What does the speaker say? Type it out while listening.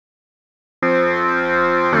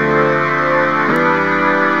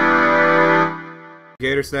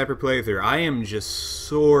Gator Sniper playthrough. I am just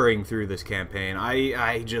soaring through this campaign.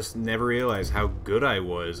 I just never realized how good I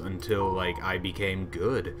was until, like, I became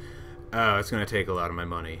good. Oh, it's gonna take a lot of my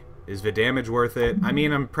money. Is the damage worth it? I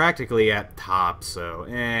mean, I'm practically at top, so,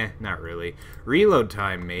 not really. Reload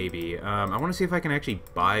time, maybe. I want to see if I can actually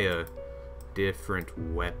buy a different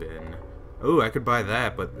weapon. Oh, I could buy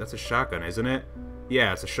that, but that's a shotgun, isn't it?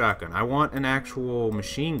 Yeah, it's a shotgun. I want an actual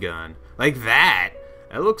machine gun. Like that!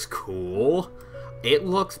 That looks cool. It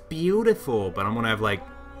looks beautiful, but I'm gonna have, like,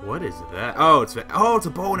 what is that? Oh, it's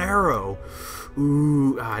a bow and arrow.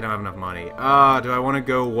 Ooh, I don't have enough money. Do I want to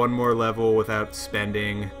go one more level without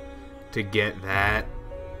spending to get that?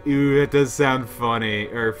 Ooh, that does sound funny,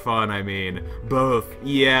 or fun, I mean. Both.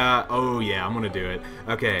 Yeah, oh yeah, I'm gonna do it.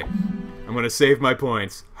 Okay, I'm gonna save my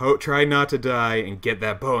points. Try not to die and get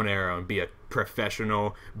that bow and arrow and be a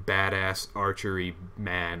professional, badass archery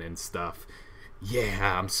man and stuff.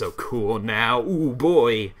 Yeah, I'm so cool now. Ooh,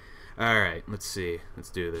 boy. Alright, let's see. Let's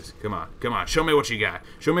do this. Come on, come on. Show me what you got.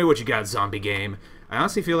 Show me what you got, zombie game. I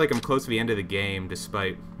honestly feel like I'm close to the end of the game,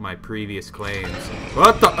 despite my previous claims.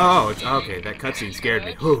 What the? Oh, it's, okay, that cutscene scared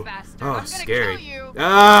me. Ooh. Oh, it's scary.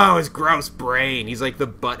 Oh, his gross brain. He's like the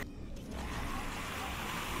butt.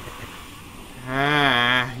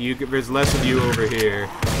 There's less of you over here.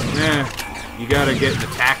 You gotta get the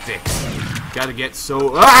tactics. Gotta get so...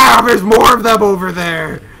 there's more of them over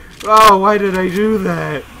there! Oh, why did I do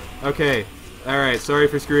that? Okay, alright, sorry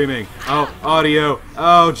for screaming. Oh, audio.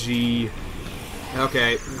 Oh, gee.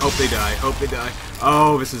 Okay, hope they die, hope they die.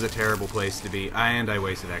 Oh, this is a terrible place to be. And I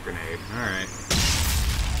wasted that grenade. Alright.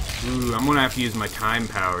 Ooh, I'm gonna have to use my time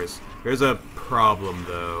powers. There's a problem,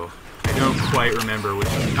 though. I don't quite remember which...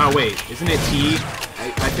 Oh, wait, isn't it T?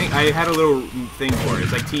 I think I had a little thing for it.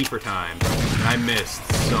 It's like T for time. And I missed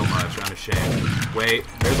so much. I'm ashamed. Wait,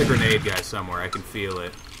 there's a grenade guy somewhere. I can feel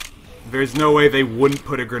it. There's no way they wouldn't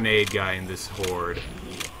put a grenade guy in this horde.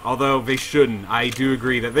 Although, they shouldn't. I do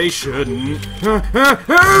agree that they shouldn't.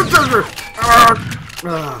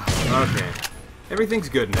 Okay. Everything's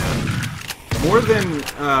good now. More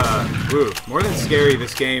than scary,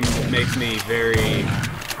 this game makes me very...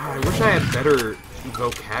 I wish I had better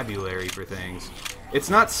vocabulary for things. It's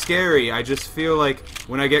not scary, I just feel like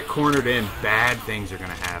when I get cornered in, bad things are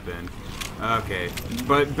gonna happen. Okay,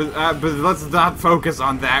 but let's not focus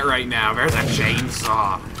on that right now. There's a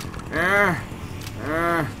chainsaw.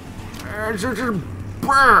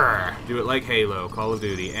 Do it like Halo, Call of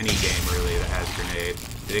Duty, any game really that has a grenade.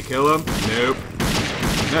 Did it kill him? Nope.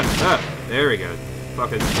 There we go.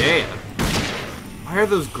 Fucking dead. Why are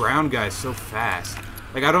those ground guys so fast?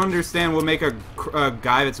 Like, I don't understand what make a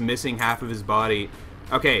guy that's missing half of his body...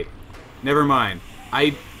 Okay, never mind.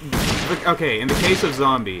 Okay, in the case of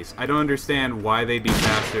zombies, I don't understand why they'd be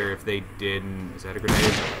faster if they didn't... Is that a grenade?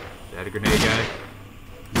 Is that a grenade guy?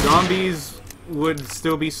 Zombies would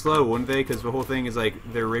still be slow, wouldn't they? Because the whole thing is, like,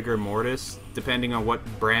 their rigor mortis, depending on what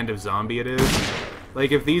brand of zombie it is.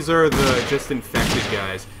 Like, if these are the just infected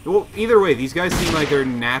guys... Well, either way, these guys seem like they're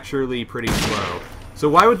naturally pretty slow. So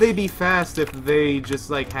why would they be fast if they just,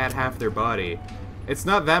 like, had half their body? It's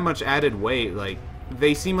not that much added weight, like,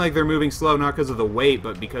 they seem like they're moving slow not because of the weight,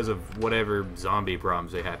 but because of whatever zombie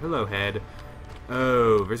problems they have. Hello, head.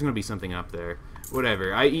 Oh, there's gonna be something up there.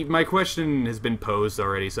 Whatever. My question has been posed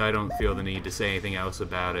already, so I don't feel the need to say anything else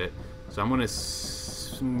about it. So I'm gonna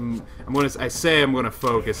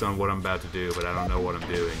focus on what I'm about to do, but I don't know what I'm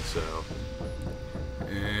doing, so...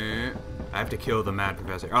 I have to kill the mad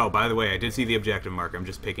professor. Oh, by the way, I did see the objective mark. I'm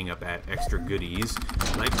just picking up extra goodies.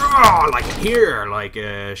 Like, oh, like here! Like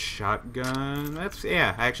a shotgun.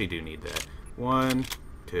 Yeah, I actually do need that. 1,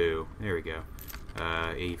 2. There we go.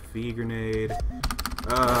 A V grenade.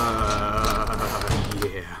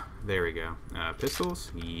 Yeah. There we go.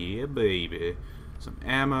 Pistols? Yeah, baby. Some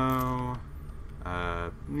ammo.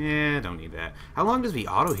 Yeah, don't need that. How long does the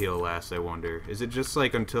auto heal last, I wonder? Is it just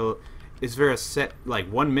like until... Is there a set, like,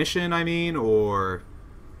 one mission, I mean, or...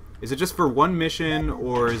 Is it just for one mission,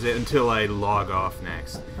 or is it until I log off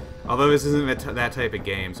next? Although this isn't that type of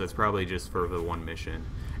game, so it's probably just for the one mission.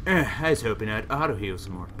 I was hoping I'd auto-heal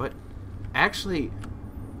some more, but... Actually,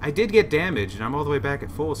 I did get damaged, and I'm all the way back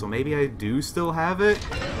at full, so maybe I do still have it?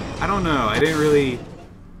 I don't know, I didn't really...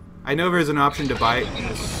 I know there's an option to buy it in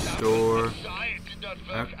the store.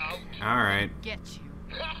 Okay. Alright.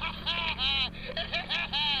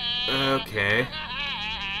 Okay.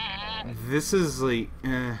 This is like...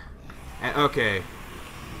 Okay.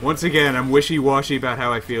 Once again, I'm wishy-washy about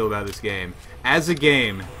how I feel about this game. As a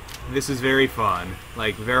game, this is very fun.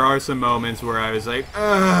 Like, there are some moments where I was like,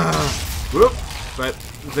 whoop! But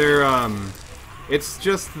they're, it's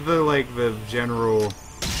just the, like, the general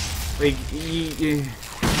Like,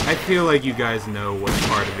 I feel like you guys know what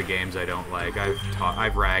part of the games I don't like.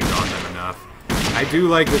 I've ragged on them enough. I do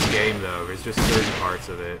like this game, though. There's just certain parts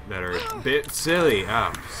of it that are a bit silly.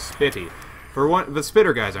 Ah, spitty. For one, the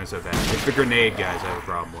spitter guys aren't so bad. It's the grenade guys I have a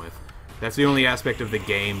problem with. That's the only aspect of the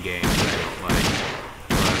game that I don't like.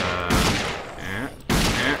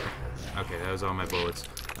 But, okay, that was all my bullets.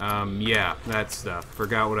 Yeah, that stuff.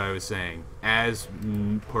 Forgot what I was saying. As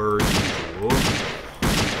per usual.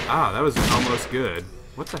 Ah, that was almost good.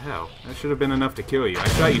 What the hell? That should have been enough to kill you. I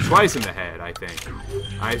shot you twice in the head, I think.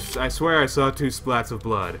 I swear I saw 2 splats of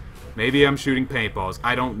blood. Maybe I'm shooting paintballs.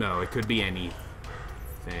 I don't know. It could be anything.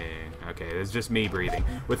 Okay, it's just me breathing.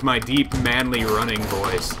 With my deep, manly running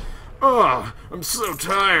voice. Oh, I'm so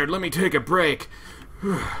tired. Let me take a break.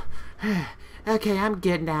 Okay, I'm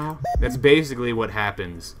good now. That's basically what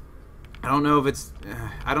happens. I don't know if it's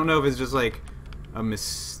just like a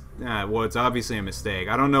well, it's obviously a mistake.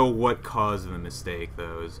 I don't know what caused the mistake,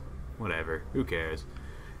 though. Whatever. Who cares?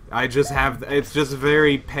 It's just a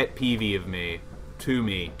very pet peeve of me. To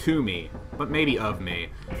me, but maybe of me,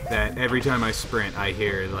 that every time I sprint, I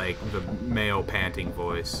hear, like, the male panting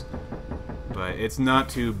voice. But it's not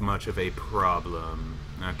too much of a problem.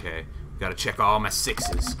 Okay. Gotta check all my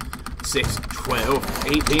 6s. 6, 12,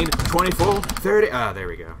 18, 24, 30. Ah, there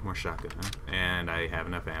we go. More shotgun, huh? And I have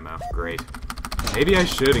enough ammo. Great. Maybe I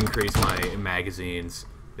should increase my magazines.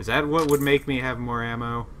 Is that what would make me have more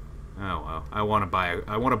ammo? Oh well. I want to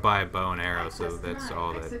buy a bow and arrow, so that's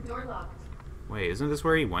all that. Wait, isn't this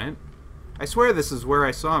where he went? I swear this is where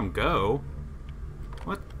I saw him go.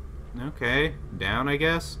 What? Okay. Down, I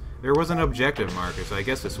guess? There was an objective marker, so I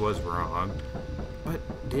guess this was wrong. But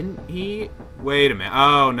didn't he? Wait a minute.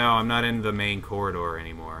 Oh, no, I'm not in the main corridor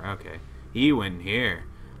anymore. Okay. He went here,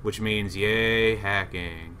 which means yay,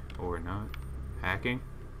 hacking. Or not. Hacking?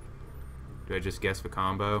 Do I just guess the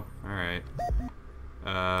combo? Alright.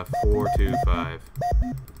 4, 2, 5.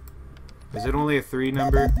 Is it only a 3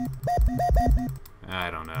 number? I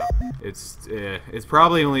don't know. It's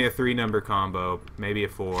probably only a 3-number combo, maybe a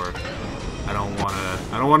 4. I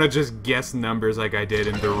don't wanna just guess numbers like I did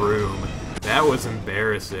in the room. That was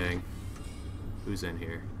embarrassing. Who's in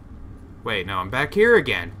here? Wait, no, I'm back here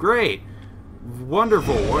again. Great,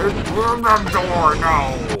 wonderful. Where's the door?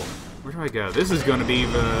 No. Where do I go? This is gonna be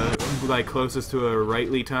the like closest to a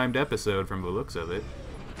rightly timed episode from the looks of it.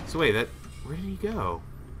 So wait, where did he go?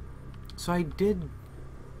 So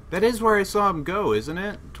that is where I saw him go, isn't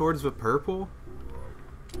it? Towards the purple?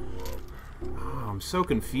 Oh, I'm so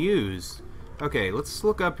confused. Okay, let's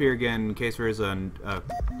look up here again in case there's a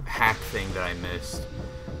hack thing that I missed.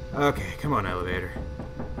 Okay, come on, elevator.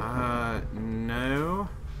 No.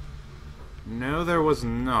 No, there was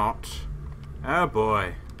not. Oh,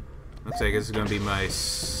 boy. Looks like this is going to be my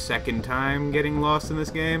 2nd time getting lost in this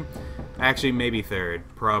game. Actually, maybe 3rd.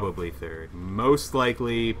 Probably 3rd. Most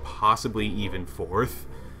likely, possibly even 4th.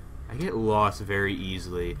 I get lost very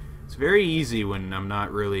easily. It's very easy when I'm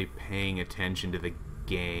not really paying attention to the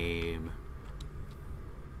game.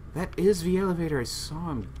 That is the elevator I saw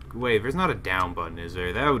him... Wait, there's not a down button, is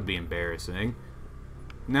there? That would be embarrassing.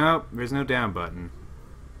 No, there's no down button.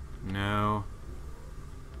 No.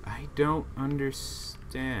 I don't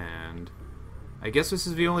understand. I guess this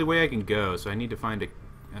is the only way I can go, so I need to find a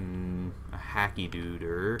hacky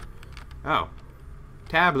duder. Oh.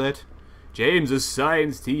 Tablet. James's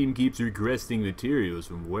science team keeps requesting materials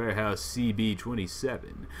from warehouse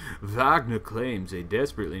CB27. Wagner claims they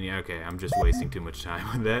desperately need... Okay, I'm just wasting too much time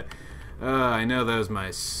on that. I know that was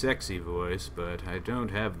my sexy voice, but I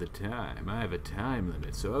don't have the time. I have a time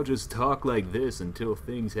limit, so I'll just talk like this until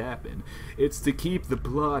things happen. It's to keep the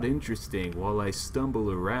plot interesting while I stumble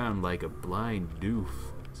around like a blind doof.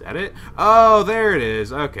 Is that it? Oh, there it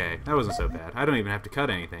is. Okay, that wasn't so bad. I don't even have to cut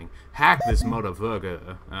anything. Hack this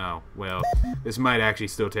motherfucker. Oh, well, this might actually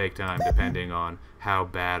still take time depending on how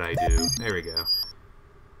bad I do. There we go.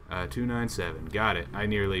 297. Got it. I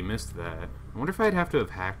nearly missed that. I wonder if I'd have to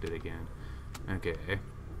have hacked it again. Okay.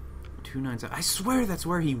 297. I swear that's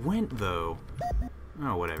where he went, though.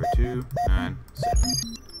 Oh, whatever.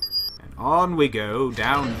 297. And on we go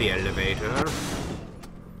down the elevator.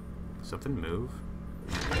 Something move?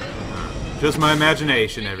 Just my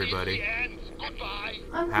imagination, everybody.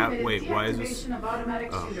 Wait, why is this?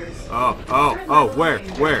 Oh, where?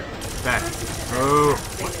 Back. Oh,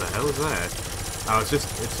 what the hell is that? Oh, it's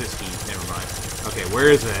just heat. Never mind. Okay, where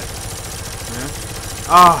is that?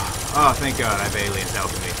 Oh, thank God, I have aliens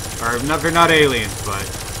helping me. Or, no, they're not aliens, but,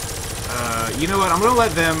 you know what, I'm gonna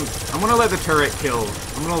let the turret kill.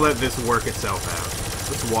 I'm gonna let this work itself out.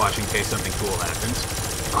 Let's watch in case something cool happens.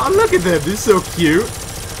 Oh, look at them, they're so cute.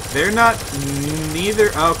 They're not neither.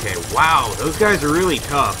 Okay, wow, those guys are really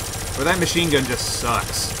tough. But that machine gun just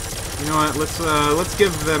sucks. You know what? Let's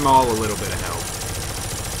give them all a little bit of help.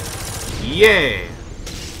 Yeah.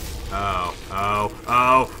 Oh!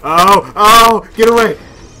 Get away!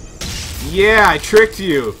 Yeah, I tricked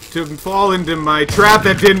you to fall into my trap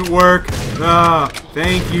that didn't work.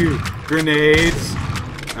 Thank you, grenades.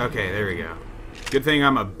 Okay, there we go. Good thing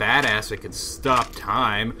I'm a badass that can stop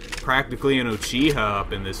time. Practically an Uchiha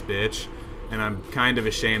up in this bitch. And I'm kind of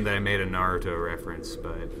ashamed that I made a Naruto reference,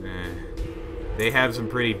 but they have some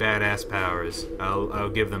pretty badass powers. I'll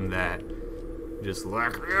give them that. Just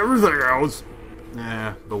like everything else.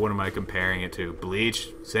 But what am I comparing it to? Bleach?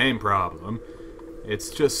 Same problem. It's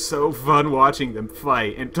just so fun watching them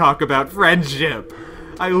fight and talk about friendship.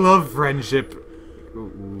 I love friendship.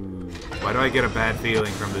 Ooh, why do I get a bad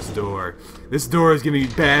feeling from this door? This door is giving me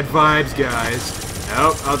bad vibes, guys.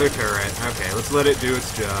 Nope, other turret. Okay, let's let it do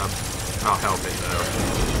its job. I'll help it, though.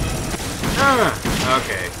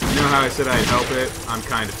 Okay. You know how I said I'd help it? I'm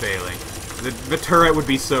kind of failing. The turret would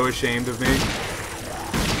be so ashamed of me.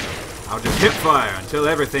 I'll just hip fire until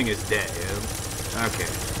everything is dead. Okay.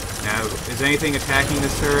 Now, is anything attacking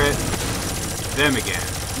this turret? Them again.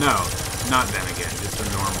 No, not them again. Just a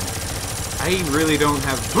normal. I really don't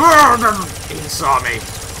have... He saw me!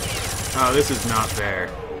 Oh, this is not fair.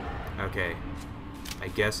 Okay. I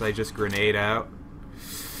guess I just grenade out.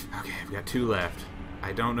 Okay, I've got 2 left.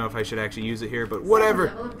 I don't know if I should actually use it here, but whatever.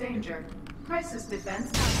 Level of danger. Crisis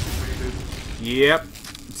defense activated. Yep.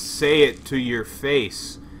 Say it to your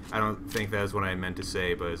face. I don't think that's what I meant to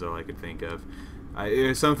say, but it's all I could think of. It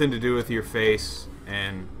was something to do with your face,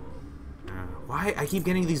 and... why? I keep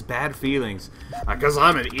getting these bad feelings. Because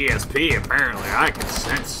I'm an ESP, apparently. I can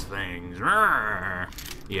sense things.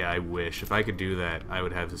 Yeah, I wish. If I could do that, I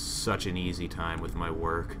would have such an easy time with my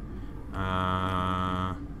work.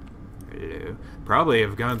 Hello. Probably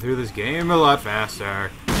have gone through this game a lot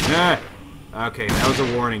faster. Okay, that was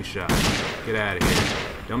a warning shot. Get out of here.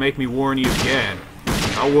 Don't make me warn you again.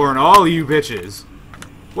 I'll warn all you bitches.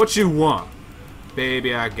 What you want?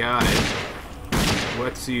 Baby, I got it.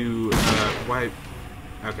 What's you, why?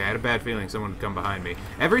 Okay, I had a bad feeling someone would come behind me.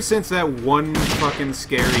 Ever since that one fucking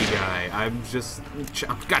scary guy, I've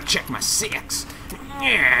got to check my 6.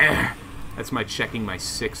 That's my checking my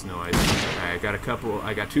 6 noise. Alright,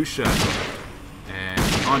 I got 2 shots left.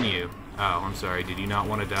 And on you. Oh, I'm sorry, did you not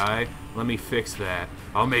want to die? Let me fix that.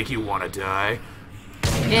 I'll make you want to die.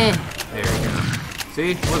 There we go.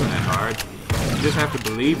 See? Wasn't that hard. You just have to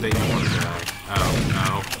believe that you want to die.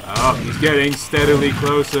 Oh, he's getting steadily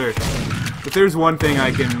closer. But there's one thing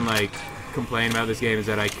I can, like, complain about this game is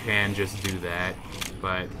that I can just do that.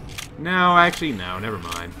 But, no, actually, no, never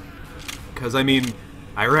mind. Because, I mean,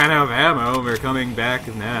 I ran out of ammo, and they're coming back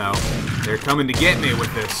now. They're coming to get me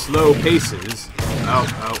with their slow paces.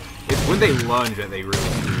 Oh, it's when they lunge that they really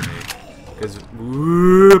screw me. Because,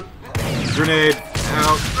 whoop, grenade,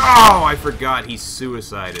 out. Oh, I forgot he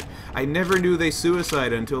suicided. I never knew they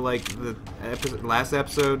suicided until, like, the last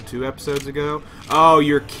episode, 2 episodes ago. Oh,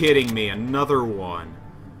 you're kidding me. Another one.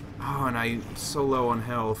 Oh, and I'm so low on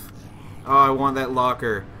health. Oh, I want that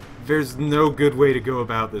locker. There's no good way to go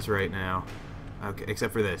about this right now. Okay,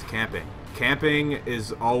 except for this. Camping. Camping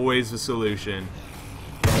is always the solution.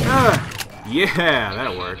 Yeah,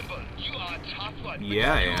 that'll work.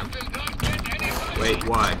 Yeah, I am. Wait,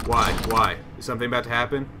 why? Is something about to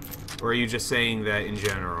happen? Or are you just saying that in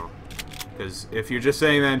general? Because if you're just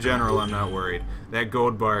saying that in general, I'm not worried. That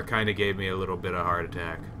gold bar kind of gave me a little bit of heart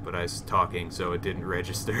attack, but I was talking, so it didn't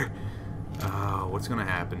register. Oh, what's gonna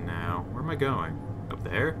happen now? Where am I going? Up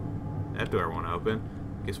there? That door won't open.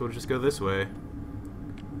 Guess we'll just go this way.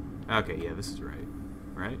 Okay, yeah, this is right.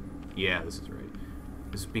 Right? Yeah, this is right.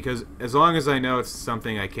 It's because as long as I know it's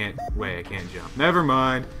something I can't... Wait, I can't jump. Never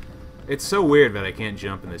mind. It's so weird that I can't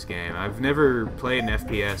jump in this game. I've never played an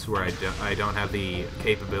FPS where I don't have the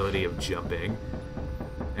capability of jumping.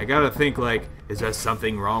 I gotta think, like, is there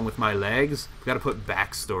something wrong with my legs? I've gotta put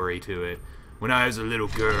backstory to it. When I was a little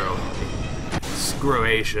girl in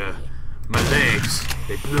Croatia, my legs,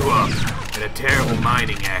 they blew up in a terrible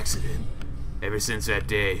mining accident. Ever since that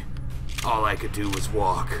day, all I could do was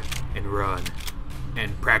walk and run.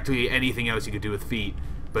 And practically anything else you could do with feet.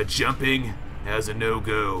 But jumping, that was a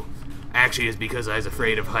no-go. Actually, it's because I was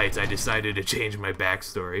afraid of heights I decided to change my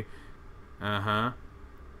backstory. Uh-huh.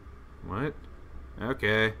 What?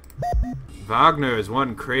 Okay. Wagner is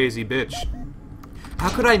one crazy bitch. How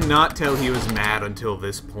could I not tell he was mad until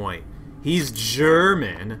this point? He's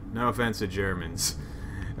German. No offense to Germans.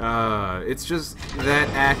 It's just that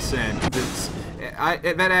accent.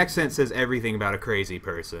 That accent says everything about a crazy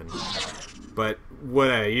person. But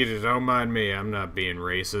whatever, you just don't mind me. I'm not being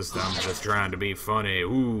racist. I'm just trying to be funny.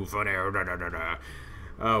 Ooh, funny.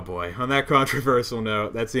 Oh boy. On that controversial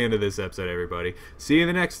note, that's the end of this episode, everybody. See you in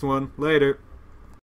the next one. Later.